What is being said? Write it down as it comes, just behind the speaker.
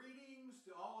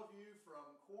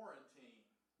quarantine.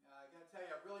 I got to tell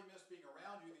you, I've really missed being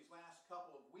around you these last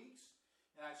couple of weeks,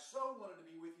 and I so wanted to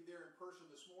be with you there in person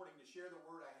this morning to share the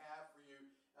word I have for you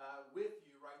with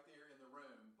you right there in the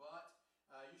room. But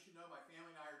you should know my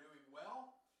family and I are doing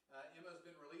well. Emma's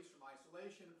been released from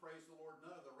isolation. Praise the Lord,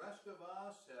 none of the rest of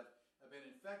us have been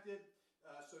infected.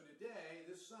 So today,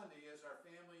 this Sunday, is our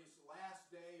family's last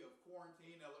day of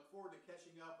quarantine. I look forward to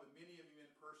catching up with many of you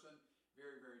in person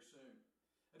very, very soon.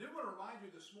 I do want to remind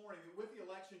you this morning that with the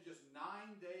election just 9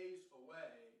 days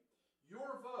away,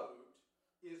 your vote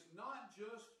is not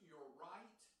just your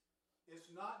right,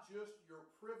 it's not just your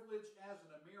privilege as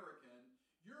an American.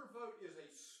 Your vote is a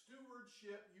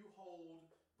stewardship you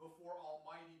hold before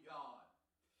Almighty God.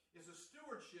 It's a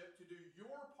stewardship to do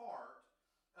your part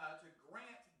to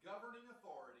grant governing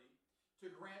authority,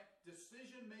 to grant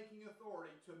decision-making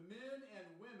authority to men and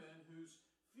women whose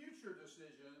future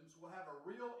decisions will have a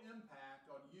real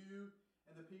impact on you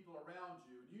and the people around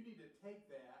you. And you need to take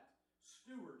that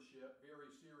stewardship very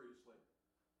seriously.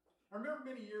 I remember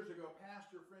many years ago, a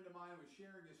pastor friend of mine was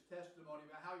sharing his testimony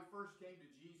about how he first came to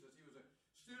Jesus. He was a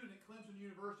student at Clemson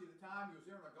University at the time. He was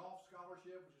there on a golf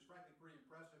scholarship, which is frankly pretty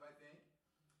impressive, I think.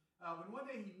 When one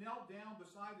day he knelt down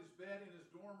beside his bed in his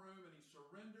dorm room and he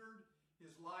surrendered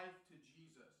his life to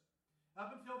Jesus.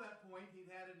 Up until that point,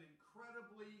 he'd had an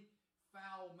incredibly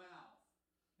foul mouth.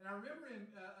 And I remember him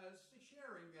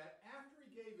sharing that after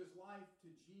he gave his life to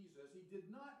Jesus, he did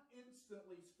not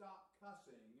instantly stop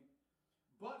cussing,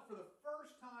 but for the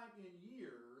first time in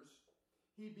years,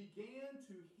 he began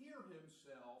to hear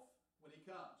himself when he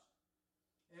cussed.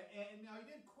 And now he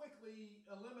did quickly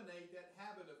eliminate that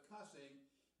habit of cussing,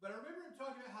 but I remember him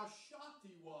talking about how shocked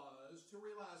he was to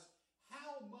realize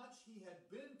how much he had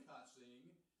been cussing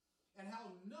and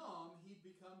how numb he'd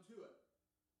become to it.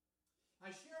 I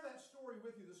share that story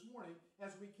with you this morning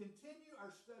as we continue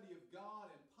our study of God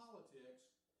and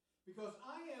politics, because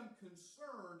I am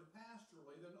concerned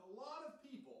pastorally that a lot of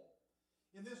people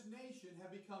in this nation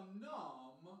have become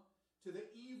numb to the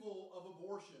evil of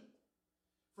abortion.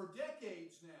 For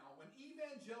decades now, when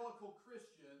evangelical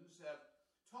Christians have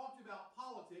talked about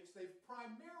politics, they've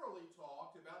primarily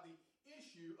talked about the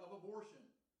issue of abortion.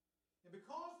 And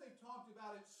because they've talked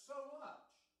about it so much,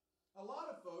 a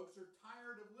lot of folks are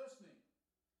tired of listening.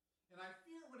 And I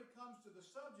fear when it comes to the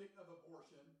subject of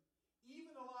abortion,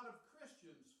 even a lot of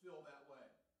Christians feel that way.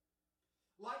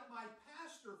 Like my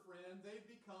pastor friend, they've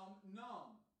become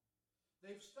numb.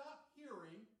 They've stopped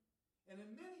hearing, and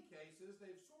in many cases,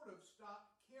 they've sort of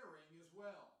stopped caring as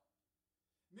well.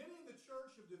 Many in the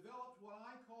church have developed what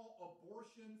I call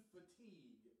abortion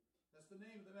fatigue. That's the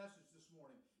name of the message this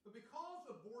morning. But because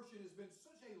abortion has been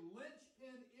such a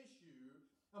linchpin issue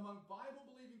among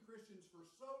Bible-believing Christians for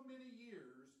so many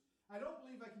years, I don't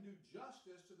believe I can do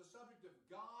justice to the subject of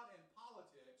God and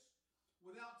politics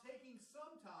without taking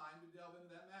some time to delve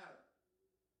into that matter.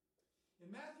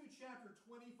 In Matthew chapter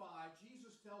 25,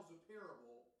 Jesus tells a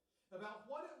parable about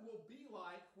what it will be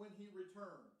like when he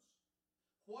returns.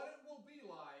 What it will be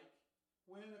like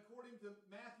when, according to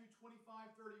Matthew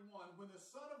 25:31, when the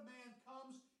Son of Man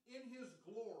comes in his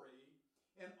glory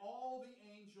and all the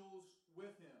angels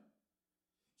with him.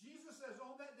 Jesus says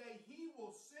on that day he will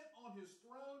sit on his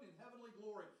throne in heavenly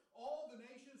glory. All the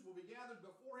nations will be gathered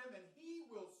before him, and he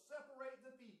will separate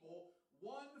the people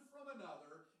one from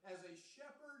another as a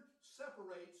shepherd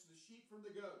separates the sheep from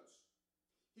the goats.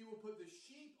 He will put the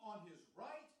sheep on his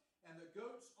right and the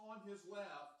goats on his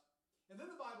left. And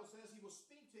then the Bible says he will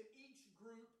speak to each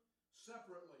group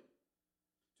separately.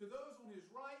 To those on his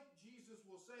right, Jesus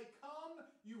will say, "Come,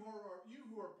 you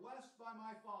who are blessed by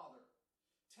my Father.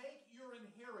 Take your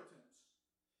inheritance,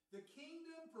 the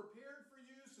kingdom prepared for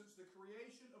you since the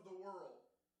creation of the world.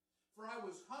 For I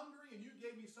was hungry, and you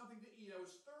gave me something to eat. I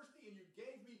was thirsty, and you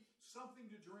gave me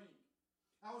something to drink.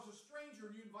 I was a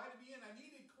stranger, and you invited me in. I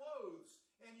needed clothes,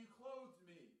 and you clothed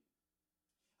me.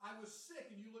 I was sick,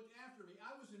 and you looked after me.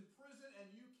 I was in prison,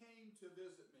 and you came to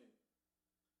visit me."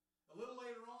 A little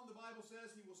later on, the Bible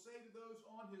says he will say to those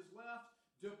on his left,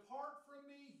 "Depart from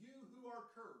me, you who are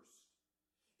cursed,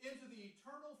 into the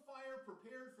eternal fire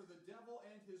prepared for the devil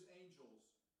and his angels.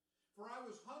 For I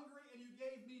was hungry, and you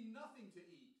gave me nothing to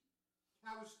eat.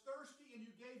 I was thirsty, and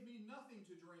you gave me nothing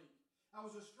to drink. I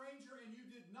was a stranger, and you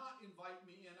did not invite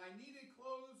me in. I needed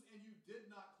clothes, and you did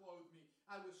not clothe me.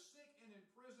 I was sick and in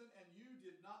prison, and you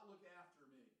did not look after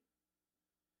me."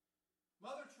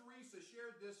 Mother Teresa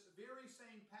shared this very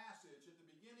same passage at the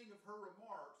beginning of her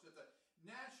remarks at the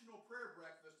National Prayer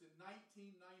Breakfast in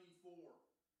 1994.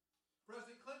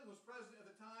 President Clinton was president at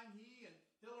the time. He and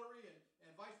Hillary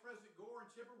and Vice President Gore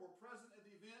and Chipper were present at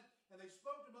the event, and they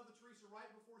spoke to Mother Teresa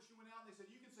right before she went out, and they said,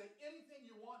 "You can say anything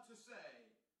you want to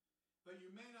say, but you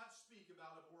may not speak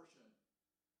about abortion.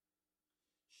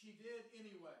 She did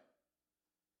anyway.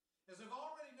 As I've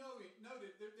already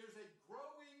noted, there's a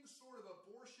growing sort of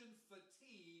abortion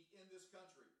fatigue in this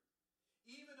country,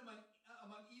 even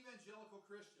among evangelical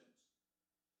Christians.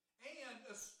 And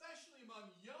especially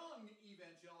among young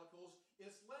evangelicals,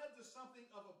 it's led to something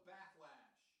of a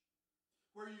backlash,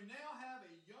 where you now have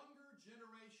a younger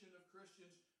generation of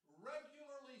Christians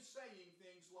regularly saying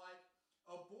things like,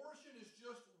 abortion is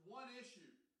just one issue.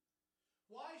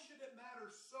 Why should it matter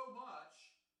so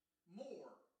much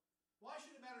more? Why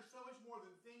should it matter so much more than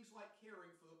things like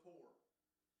caring for the poor?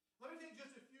 Let me take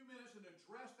just a few minutes and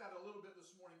address that a little bit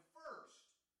this morning. First,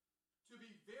 to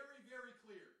be very, very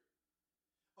clear,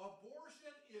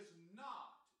 abortion is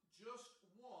not just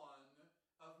one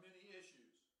of many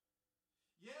issues.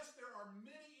 Yes, there are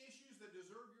many issues that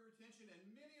deserve your attention, and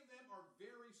many of them are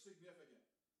very significant.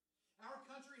 Our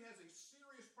country has a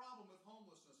serious problem with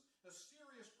homelessness, a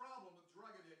serious problem with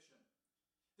drug addiction.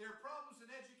 There are problems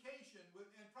in education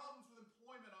and problems with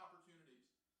employment opportunities.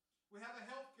 We have a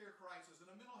healthcare crisis and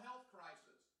a mental health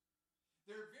crisis.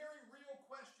 There are very real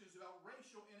questions about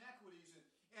racial inequities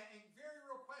and very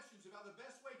real questions about the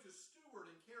best way to steward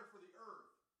and care for the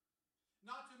earth.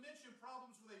 Not to mention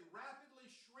problems with a rapidly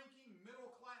shrinking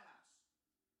middle class,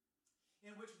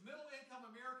 in which middle-income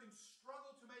Americans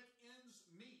struggle to make ends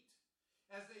meet,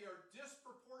 as they are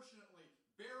disproportionately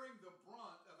bearing the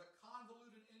brunt of a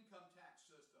convoluted income tax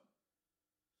system.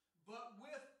 But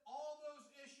with all those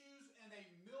issues and a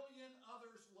million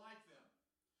others like them,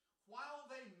 while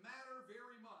they matter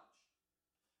very much,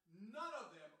 none of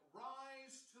them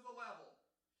rise to the level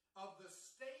of the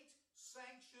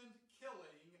state-sanctioned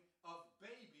killing of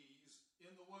babies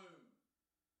in the womb.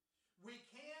 We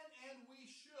can and we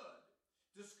should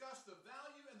discuss the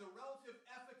value and the relative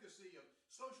efficacy of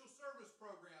social service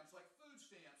programs like food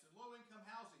stamps and low-income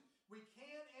housing. We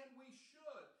can and we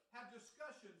should have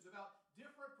discussions about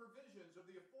different provisions of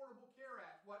the Affordable Care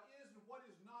Act, what is and what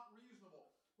is not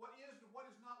reasonable, what is and what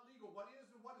is not legal, what is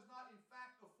and what is not in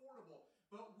fact affordable.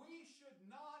 But we should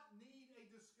not need a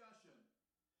discussion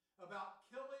about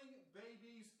killing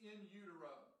babies in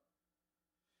utero.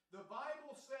 The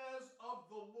Bible says of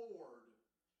the Lord,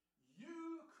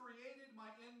 "You created my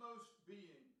inmost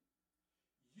being.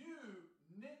 You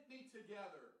knit me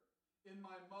together in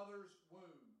my mother's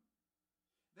womb."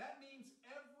 That means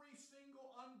every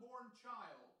single unborn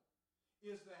child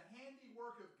is the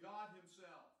handiwork of God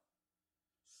Himself.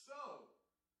 So,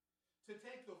 to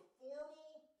take the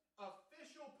formal,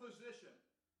 official position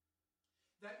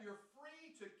that you're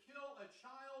free to kill a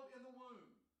child in the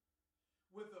womb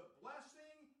with the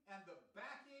blessing and the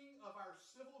backing of our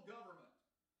civil government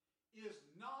is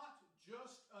not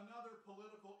just another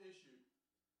political issue.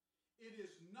 It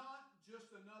is not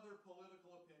just another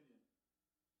political opinion.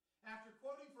 After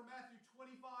quoting from Matthew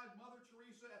 25, Mother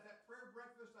Teresa at that prayer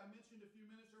breakfast I mentioned a few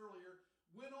minutes earlier,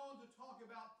 went on to talk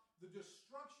about the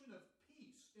destruction of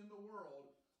peace in the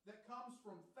world that comes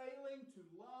from failing to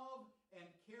love and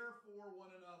care for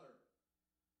one another.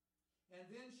 And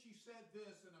then she said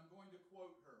this, and I'm going to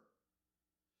quote her.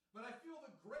 "But I feel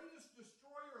the greatest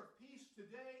destroyer of peace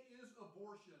today is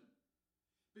abortion,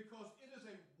 because it is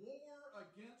a war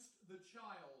against the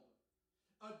child,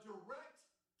 a direct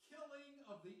killing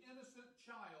of the innocent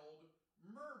child,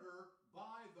 murder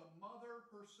by the mother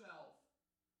herself.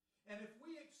 And if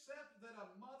we accept that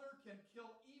a mother can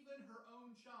kill even her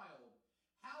own child,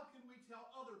 how can we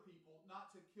tell other people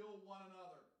not to kill one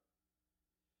another?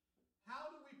 How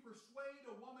do we persuade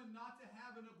a woman not to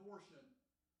have an abortion?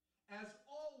 As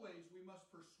always, we must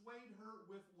persuade her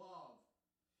with love.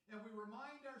 And we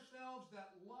remind ourselves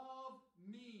that love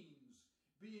means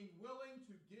being willing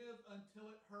to give until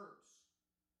it hurts.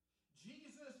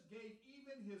 Jesus gave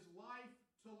even His life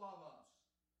to love us.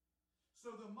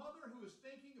 So the mother who is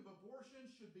thinking of abortion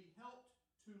should be helped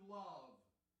to love.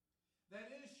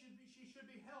 That is, she should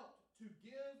be helped to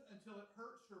give until it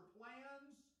hurts her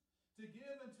plans, to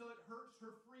give until it hurts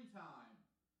her free time,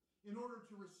 in order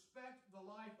to respect the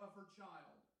life of her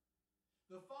child.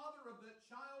 The father of that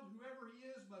child, whoever he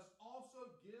is, must also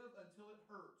give until it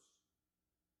hurts.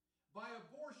 By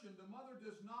abortion, the mother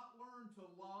does not learn to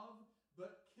love,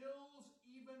 but kills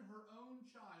even her own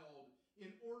child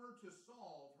in order to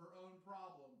solve her own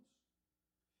problems.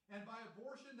 And by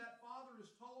abortion, that father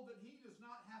is told that he does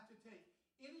not have to take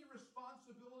any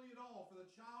responsibility at all for the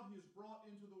child he has brought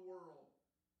into the world.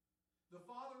 The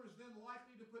father is then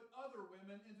likely to put other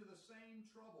women into the same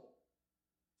trouble.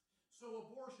 So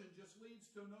abortion just leads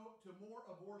to more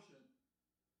abortion.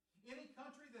 Any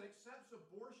country that accepts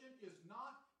abortion is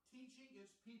not teaching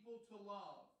its people to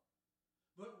love,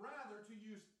 but rather to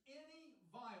use any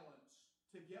violence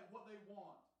to get what they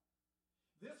want.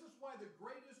 This is why the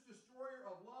greatest destroyer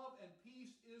of love and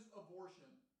peace is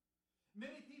abortion.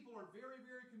 Many people are very,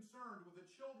 very concerned with the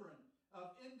children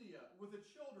of India, with the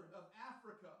children of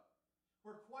Africa,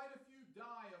 where quite a few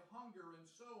die of hunger and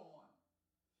so on.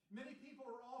 Many people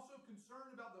are also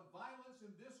concerned about the violence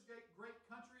in this great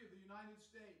country of the United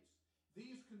States.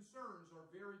 These concerns are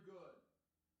very good.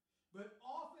 But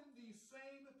often these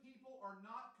same people are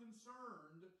not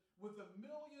concerned with the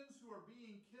millions who are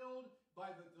being killed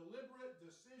by the deliberate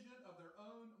decision of their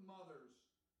own mothers.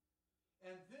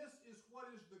 And this is what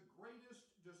is the greatest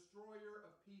destroyer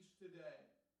of peace today.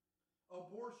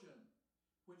 Abortion,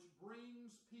 which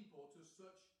brings people to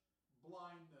such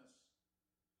blindness.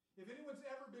 If anyone's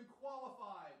ever been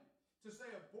qualified to say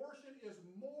abortion is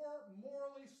more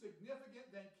morally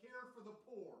significant than care for the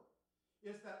poor,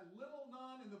 it's that little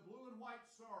nun in the blue and white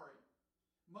sari,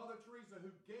 Mother Teresa, who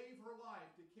gave her life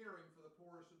to caring for the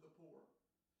poorest of the poor.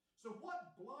 So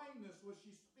what blindness was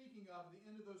she speaking of at the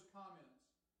end of those comments?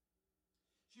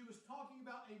 She was talking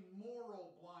about a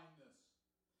moral blindness.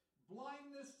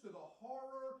 Blindness to the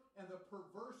horror and the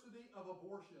perversity of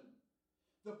abortion.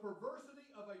 The perversity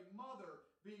of a mother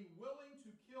being willing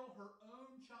to kill her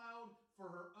own child for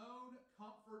her own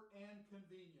comfort and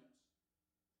convenience.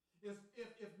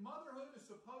 If motherhood is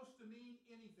supposed to mean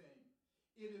anything,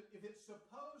 if it's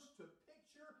supposed to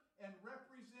picture and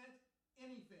represent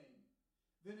anything,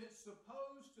 then it's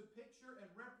supposed to picture and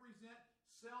represent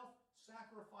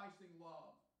self-sacrificing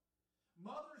love.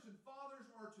 Mothers and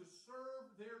fathers are to serve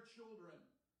their children,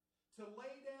 to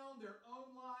lay down their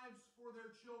own lives for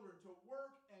their children, to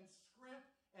work and scrimp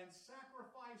and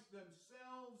sacrifice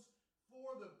themselves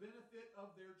for the benefit of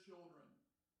their children.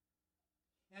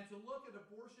 And to look at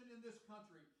abortion in this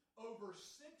country, over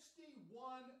 61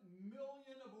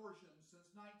 million abortions since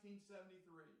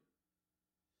 1973.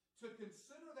 To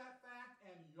consider that fact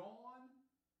and yawn,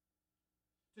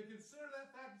 to consider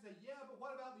that fact and say, yeah, but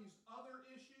what about these other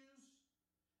issues?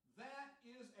 That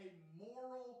is a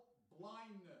moral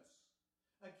blindness,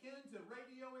 akin to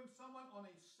radioing someone on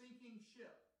a sinking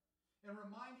ship and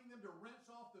reminding them to rinse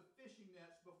off the fishing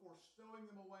nets before stowing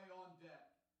them away on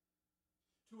deck.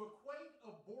 To equate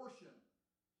abortion,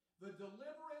 the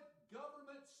deliberate,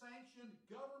 government-sanctioned,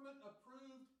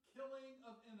 government-approved killing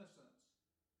of innocents,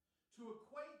 to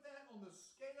equate that on the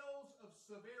scales of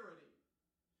severity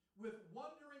with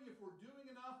wondering if we're doing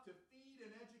enough to feed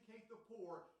and educate the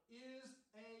poor is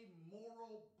a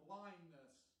moral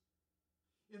blindness.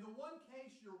 In the one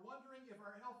case, you're wondering if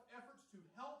our efforts to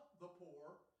help the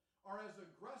poor are as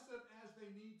aggressive as they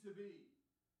need to be.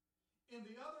 In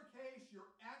the other case,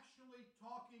 you're actually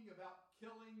talking about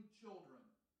killing children.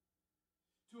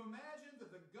 To imagine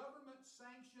that the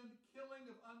government-sanctioned killing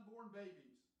of unborn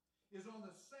babies is on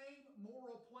the same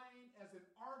moral plane as an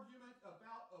argument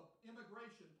about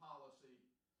immigration policy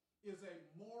is a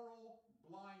moral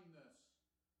blindness.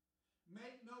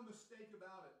 Make no mistake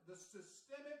about it. The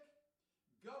systemic,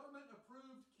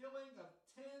 government-approved killing of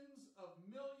tens of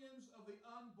millions of the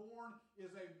unborn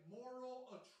is a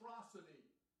moral atrocity.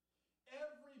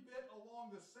 Every bit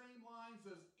along the same lines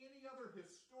as any other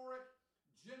historic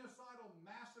genocidal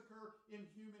massacre in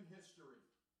human history.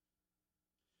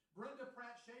 Brenda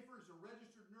Pratt Schaefer is a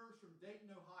registered nurse from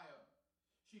Dayton, Ohio.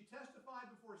 She testified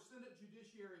before a Senate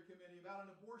Judiciary Committee about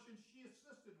an abortion she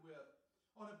assisted with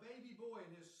on a baby boy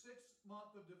in his 6th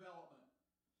month of development.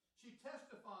 She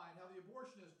testified how the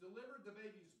abortionist delivered the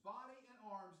baby's body and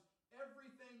arms,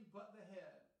 everything but the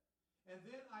head. And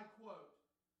then I quote,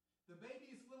 "The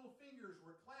baby's little fingers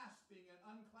were clasping and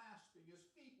unclasping. His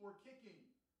feet were kicking.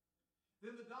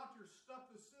 Then the doctor stuck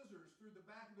the scissors through the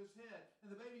back of his head,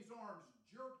 and the baby's arms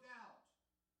jerked out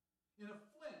in a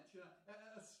flinch,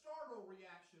 a startle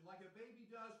reaction like a baby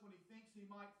does when he thinks he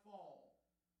might fall."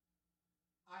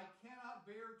 I cannot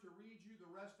bear to read you the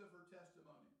rest of her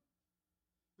testimony.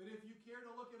 But if you care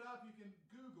to look it up, you can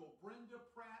Google Brenda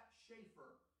Pratt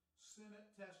Schaefer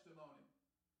Senate testimony.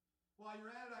 While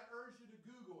you're at it, I urge you to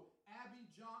Google Abby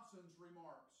Johnson's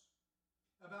remarks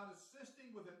about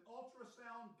assisting with an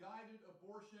ultrasound-guided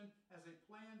abortion as a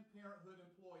Planned Parenthood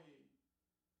employee.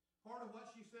 Part of what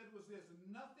she said was this: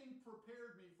 "Nothing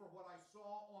prepared me for what I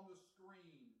saw on the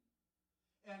screen.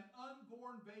 An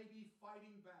unborn baby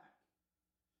fighting back,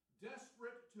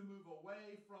 desperate to move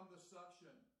away from the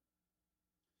suction."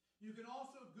 You can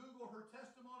also Google her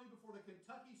testimony before the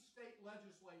Kentucky State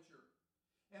Legislature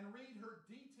and read her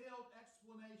detailed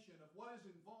explanation of what is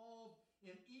involved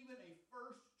in even a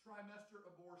first trimester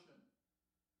abortion.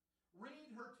 Read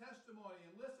her testimony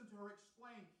and listen to her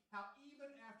explain how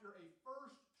even after a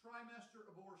first trimester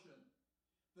abortion,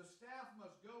 the staff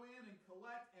must go in and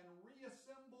collect and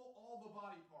reassemble all the body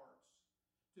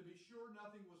to be sure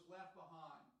nothing was left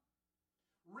behind.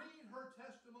 Read her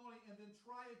testimony and then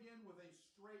try again with a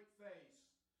straight face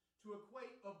to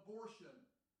equate abortion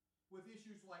with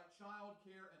issues like child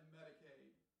care and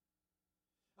Medicaid.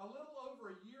 A little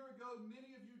over a year ago,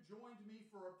 many of you joined me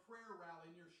for a prayer rally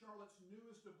near Charlotte's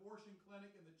newest abortion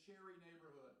clinic in the Cherry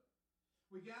neighborhood.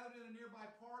 We gathered in a nearby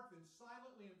park, then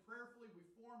silently and prayerfully we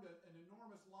formed an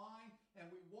enormous line, and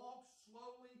we walked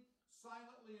slowly,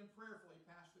 silently, and prayerfully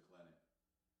past the clinic.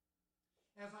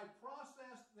 As I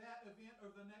processed that event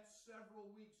over the next several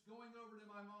weeks, going over it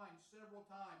in my mind several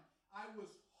times, I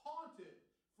was haunted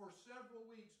for several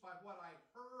weeks by what I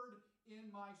heard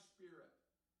in my spirit.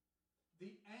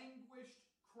 The anguished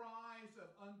cries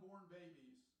of unborn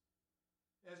babies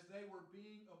as they were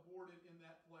being aborted in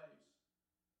that place.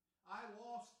 I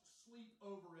lost sleep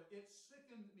over it. It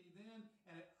sickened me then,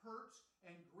 and it hurts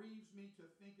and grieves me to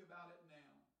think about it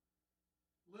now.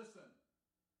 Listen,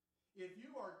 if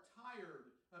you are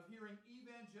tired of hearing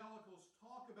evangelicals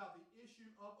talk about the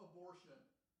issue of abortion,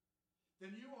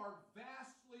 then you are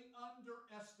vastly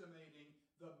underestimating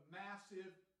the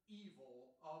massive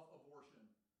evil of abortion.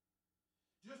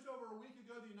 Just over a week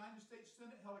ago, the United States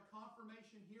Senate held a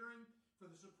confirmation hearing for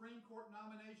the Supreme Court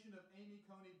nomination of Amy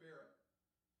Coney Barrett.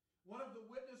 One of the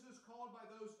witnesses called by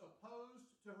those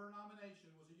opposed to her nomination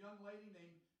was a young lady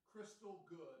named Crystal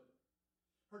Good.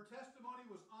 Her testimony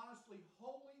was honestly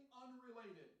wholly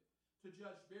unrelated to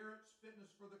Judge Barrett's fitness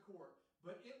for the court,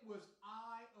 but it was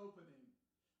eye-opening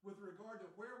with regard to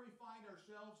where we find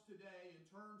ourselves today in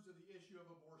terms of the issue of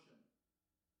abortion.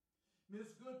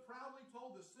 Ms. Good proudly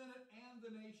told the Senate and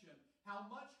the nation how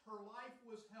much her life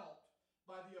was helped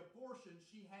by the abortion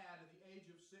she had at the age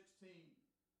of 16.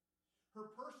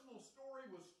 Her personal story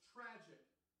was tragic,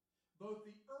 both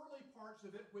the early parts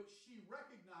of it, which she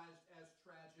recognized as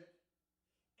tragic,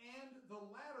 and the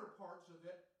latter parts of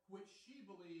it, which she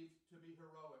believed to be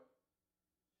heroic.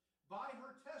 By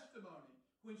her testimony,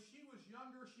 when she was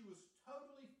younger, she was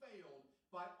totally failed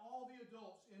by all the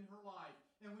adults in her life.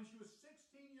 And when she was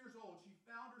 16 years old, she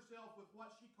found herself with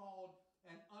what she called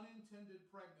an unintended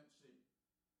pregnancy.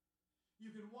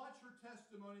 You can watch her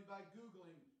testimony by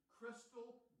Googling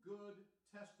Crystal Good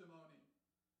testimony.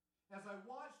 As I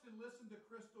watched and listened to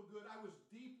Crystal Good, I was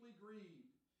deeply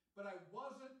grieved, but I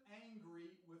wasn't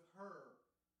angry with her.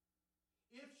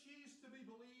 If she's to be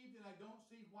believed, and I don't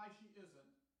see why she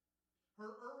isn't,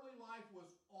 her early life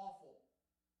was awful,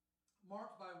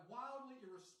 marked by wildly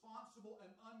irresponsible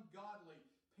and ungodly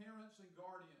parents and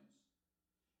guardians.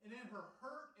 And in her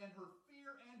hurt and her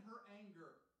fear and her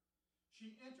anger,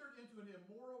 she entered into an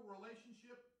immoral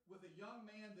relationship with a young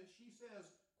man that she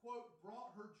says, quote,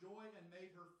 brought her joy and made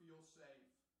her feel safe.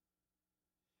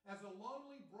 As a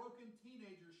lonely, broken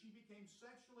teenager, she became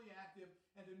sexually active,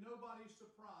 and to nobody's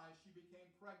surprise, she became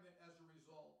pregnant as a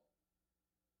result.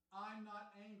 I'm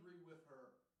not angry with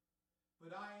her,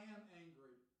 but I am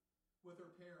angry with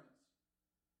her parents.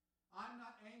 I'm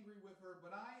not angry with her,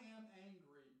 but I am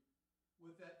angry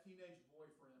with that teenage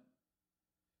boyfriend.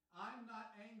 I'm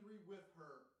not angry with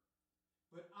her,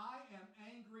 but I am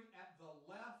angry at the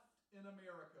left in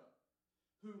America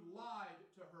who lied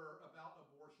to her about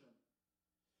abortion.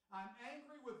 I'm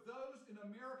angry with those in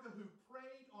America who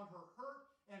preyed on her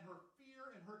hurt and her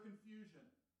fear and her confusion,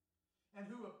 and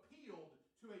who appealed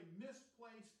to a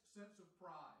misplaced sense of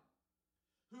pride,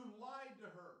 who lied to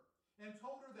her and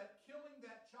told her that killing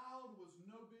that child was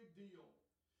no big deal,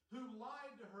 who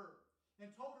lied to her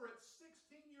and told her at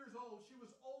 16 years old she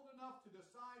was old enough to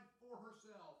decide for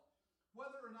herself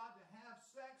whether or not to have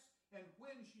sex and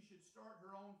when she should start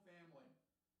her own family,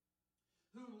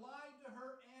 who lied to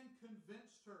her and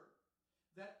convinced her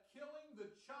that killing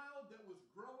the child that was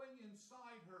growing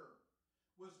inside her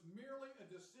was merely a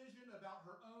decision about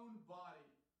her own body,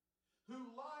 who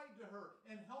lied to her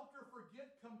and helped her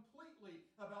forget completely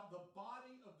about the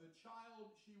body of the child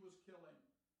she was killing,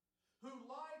 who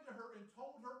lied to her and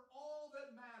told her all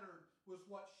that mattered was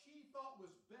what she thought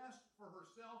was best for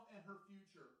herself and her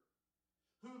future,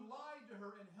 who lied to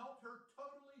her and helped her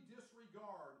totally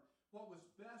disregard what was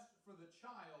best for the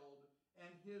child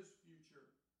and his future.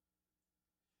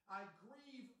 I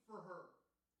grieve for her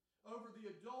over the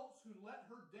adults who let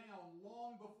her down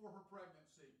long before her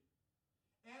pregnancy.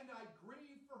 And I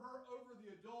grieve for her over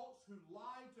the adults who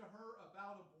lied to her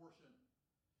about abortion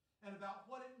and about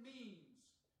what it means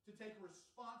to take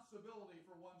responsibility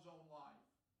for one's own life.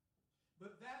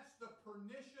 But that's the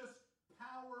pernicious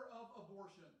power of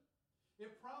abortion.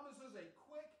 It promises a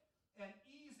quick and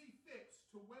easy fix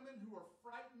to women who are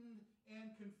frightened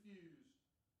and confused.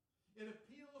 It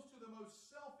appeals to the most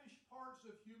selfish parts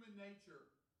of human nature,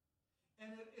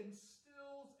 and it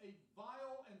instills a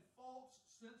vile and false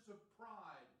sense of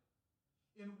pride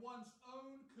in one's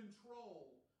own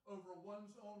control over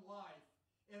one's own life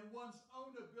and one's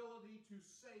own ability to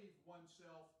save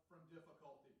oneself from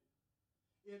difficulty.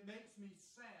 It makes me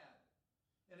sad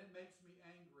and it makes me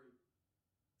angry.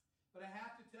 But I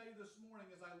have to tell you this morning,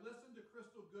 as I listened to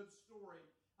Crystal Good's story,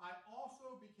 I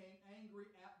also became angry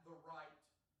at the right.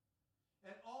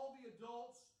 At all the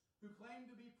adults who claimed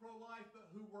to be pro-life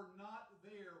but who were not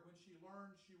there when she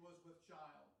learned she was with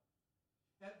child.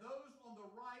 At those on the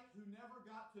right who never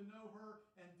got to know her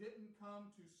and didn't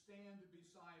come to stand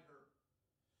beside her.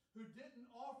 Who didn't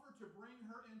offer to bring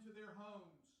her into their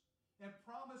homes and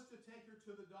promise to take her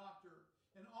to the doctor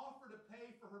and offer to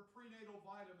pay for her prenatal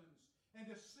vitamins and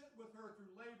to sit with her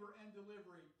through labor and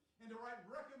delivery and to write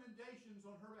recommendations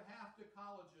on her behalf to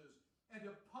colleges and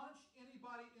to punch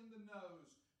anybody in the nose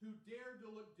who dared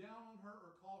to look down on her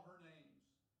or call her names.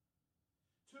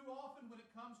 Too often when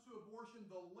it comes to abortion,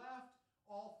 the left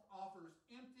offers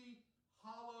empty,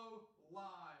 hollow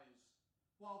lies,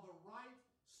 while the right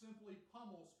simply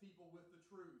pummels people with the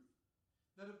truth.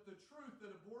 That if the truth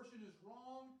that abortion is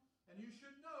wrong, and you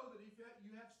should know that if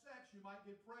you have sex, you might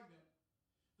get pregnant.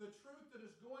 The truth that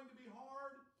is going to be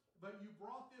hard, but you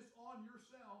brought this on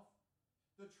yourself.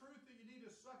 The truth that you need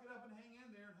to suck it up and hang in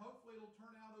there, and hopefully it'll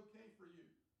turn out okay for you.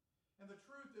 And the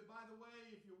truth that, by the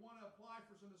way, if you want to apply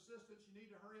for some assistance, you need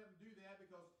to hurry up and do that,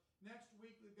 because next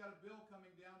week we've got a bill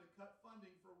coming down to cut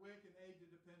funding for WIC and aid to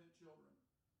dependent children.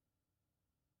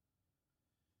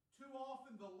 Too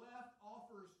often the left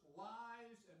offers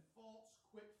lies and false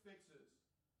quick fixes,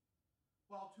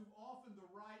 while too often the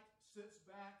right sits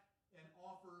back and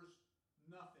offers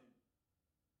nothing.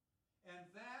 And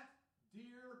that,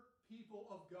 dear people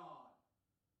of God,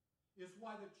 is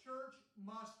why the church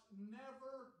must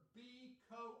never be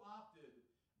co-opted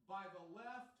by the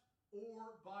left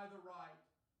or by the right,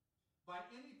 by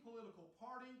any political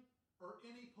party or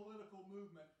any political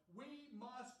movement. We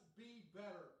must be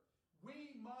better.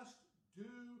 We must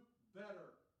do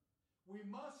better. We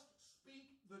must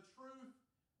speak the truth,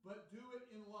 but do it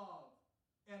in love.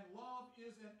 And love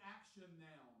is an action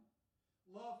noun.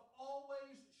 Love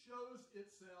always shows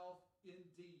itself in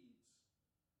deeds.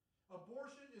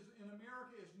 Abortion in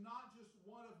America is not just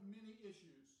one of many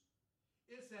issues.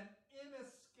 It's an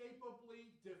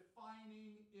inescapably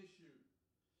defining issue.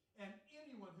 And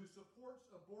anyone who supports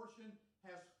abortion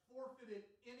has forfeited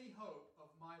any hope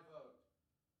of my vote.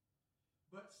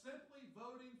 But simply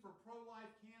voting for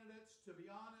pro-life candidates, to be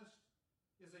honest,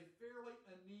 is a fairly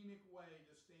anemic way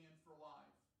to stand for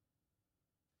life.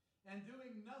 And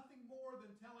doing nothing more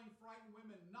than telling frightened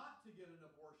women not to get an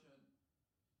abortion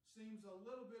seems a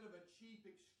little bit of a cheap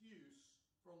excuse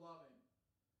for loving.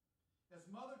 As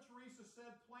Mother Teresa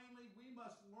said plainly, we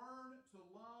must learn to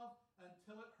love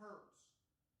until it hurts.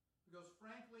 Because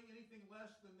frankly, anything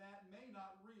less than that may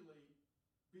not really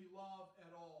be love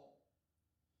at all.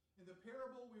 In the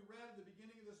parable we read at the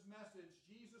beginning of this message,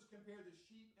 Jesus compared the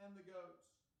sheep and the goats.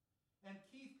 And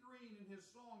Keith Green, in his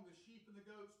song, The Sheep and the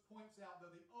Goats, points out that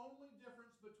the only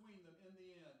difference between them in the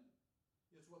end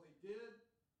is what they did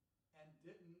and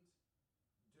didn't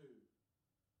do.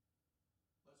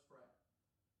 Let's pray.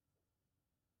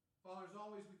 Father, as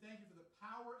always, we thank you for the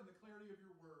power and the clarity of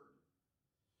your word.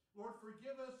 Lord,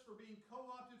 forgive us for being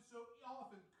co-opted so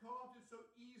often, co-opted so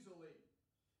easily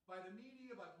by the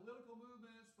media, by political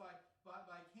movements, by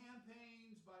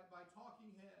campaigns, by talking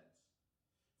heads.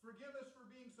 Forgive us for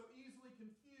being so easily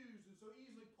confused and so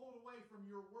easily pulled away from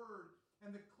your word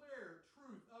and the clear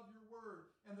truth of your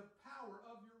word and the power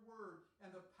of your word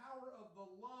and the power of the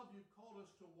love you've called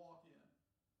us to walk in.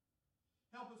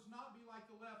 Help us not be like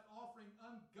the left, offering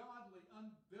ungodly,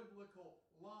 unbiblical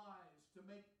lies to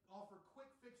offer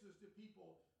quick fixes to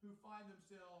people who find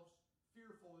themselves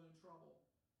fearful and in trouble.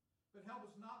 But help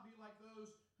us not be like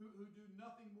those who do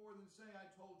nothing more than say,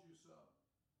 I told you so.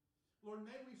 Lord,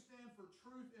 may we stand for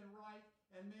truth and right,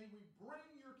 and may we bring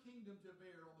your kingdom to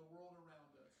bear on the world around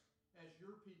us as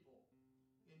your people.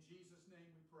 In Jesus' name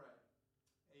we pray.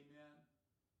 Amen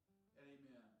and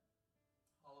amen.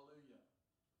 Hallelujah.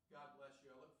 God bless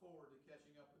you. I look forward to